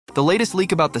The latest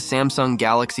leak about the Samsung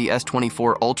Galaxy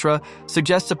S24 Ultra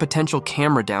suggests a potential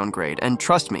camera downgrade, and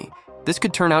trust me, this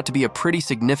could turn out to be a pretty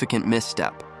significant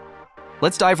misstep.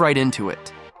 Let's dive right into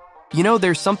it. You know,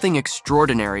 there's something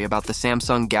extraordinary about the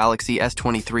Samsung Galaxy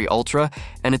S23 Ultra,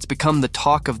 and it's become the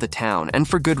talk of the town, and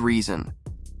for good reason.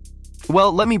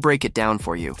 Well, let me break it down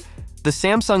for you. The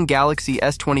Samsung Galaxy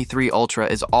S23 Ultra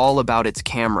is all about its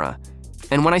camera.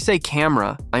 And when I say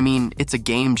camera, I mean it's a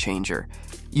game changer.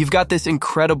 You've got this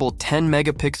incredible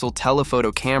 10-megapixel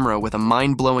telephoto camera with a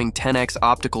mind-blowing 10x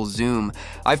optical zoom.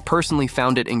 I've personally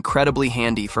found it incredibly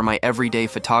handy for my everyday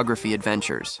photography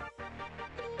adventures.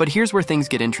 But here's where things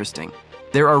get interesting.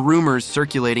 There are rumors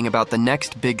circulating about the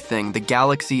next big thing, the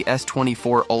Galaxy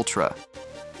S24 Ultra.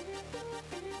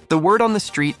 The word on the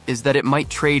street is that it might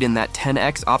trade in that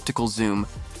 10x optical zoom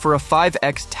for a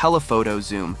 5x telephoto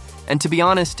zoom, and to be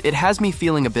honest, it has me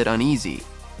feeling a bit uneasy.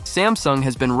 Samsung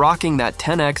has been rocking that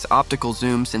 10x optical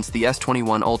zoom since the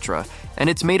S21 Ultra, and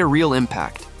it's made a real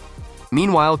impact.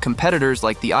 Meanwhile, competitors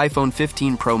like the iPhone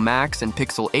 15 Pro Max and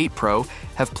Pixel 8 Pro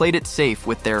have played it safe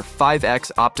with their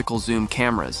 5x optical zoom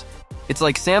cameras. It's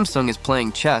like Samsung is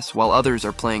playing chess while others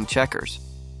are playing checkers.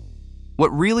 What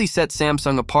really sets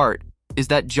Samsung apart is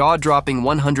that jaw-dropping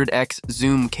 100x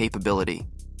zoom capability.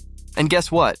 And guess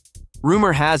what?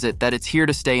 Rumor has it that it's here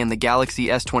to stay in the Galaxy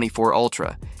S24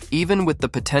 Ultra, even with the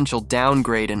potential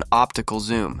downgrade in optical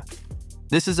zoom.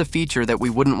 This is a feature that we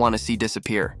wouldn't want to see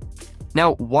disappear.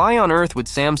 Now, why on earth would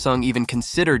Samsung even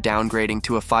consider downgrading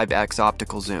to a 5x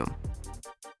optical zoom?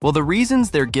 Well, the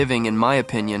reasons they're giving, in my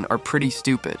opinion, are pretty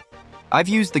stupid. I've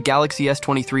used the Galaxy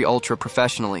S23 Ultra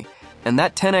professionally, and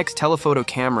that 10x telephoto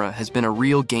camera has been a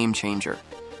real game changer.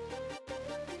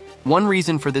 One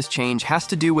reason for this change has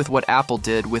to do with what Apple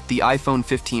did with the iPhone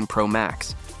 15 Pro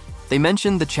Max. They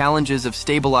mentioned the challenges of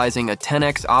stabilizing a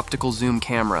 10x optical zoom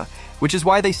camera, which is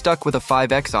why they stuck with a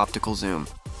 5x optical zoom.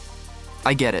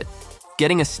 I get it.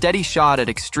 Getting a steady shot at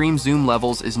extreme zoom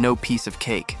levels is no piece of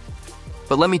cake.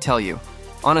 But let me tell you,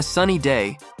 on a sunny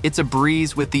day, it's a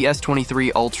breeze with the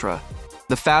S23 Ultra.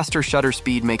 The faster shutter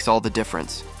speed makes all the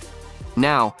difference.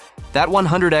 Now, that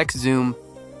 100x zoom,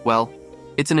 well,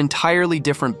 it's an entirely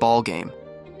different ballgame.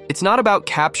 It's not about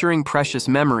capturing precious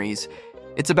memories,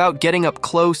 it's about getting up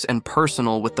close and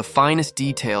personal with the finest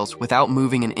details without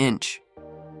moving an inch.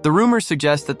 The rumors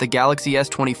suggest that the Galaxy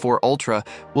S24 Ultra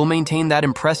will maintain that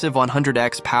impressive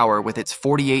 100x power with its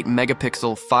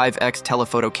 48-megapixel 5x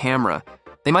telephoto camera.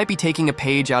 They might be taking a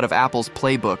page out of Apple's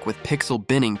playbook with pixel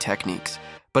binning techniques,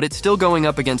 but it's still going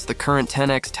up against the current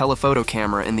 10x telephoto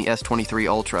camera in the S23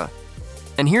 Ultra.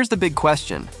 And here's the big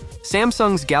question.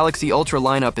 Samsung's Galaxy Ultra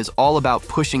lineup is all about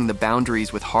pushing the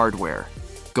boundaries with hardware.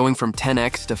 Going from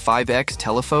 10x to 5x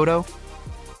telephoto?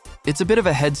 It's a bit of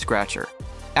a head-scratcher.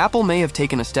 Apple may have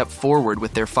taken a step forward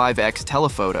with their 5x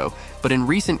telephoto, but in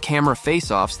recent camera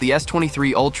face-offs, the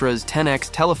S23 Ultra's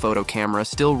 10x telephoto camera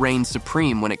still reigns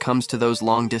supreme when it comes to those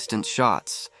long-distance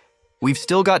shots. We've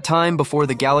still got time before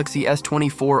the Galaxy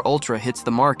S24 Ultra hits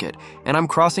the market, and I'm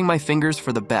crossing my fingers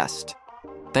for the best.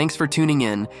 Thanks for tuning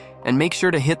in, and make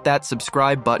sure to hit that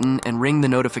subscribe button and ring the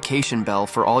notification bell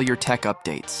for all your tech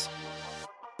updates.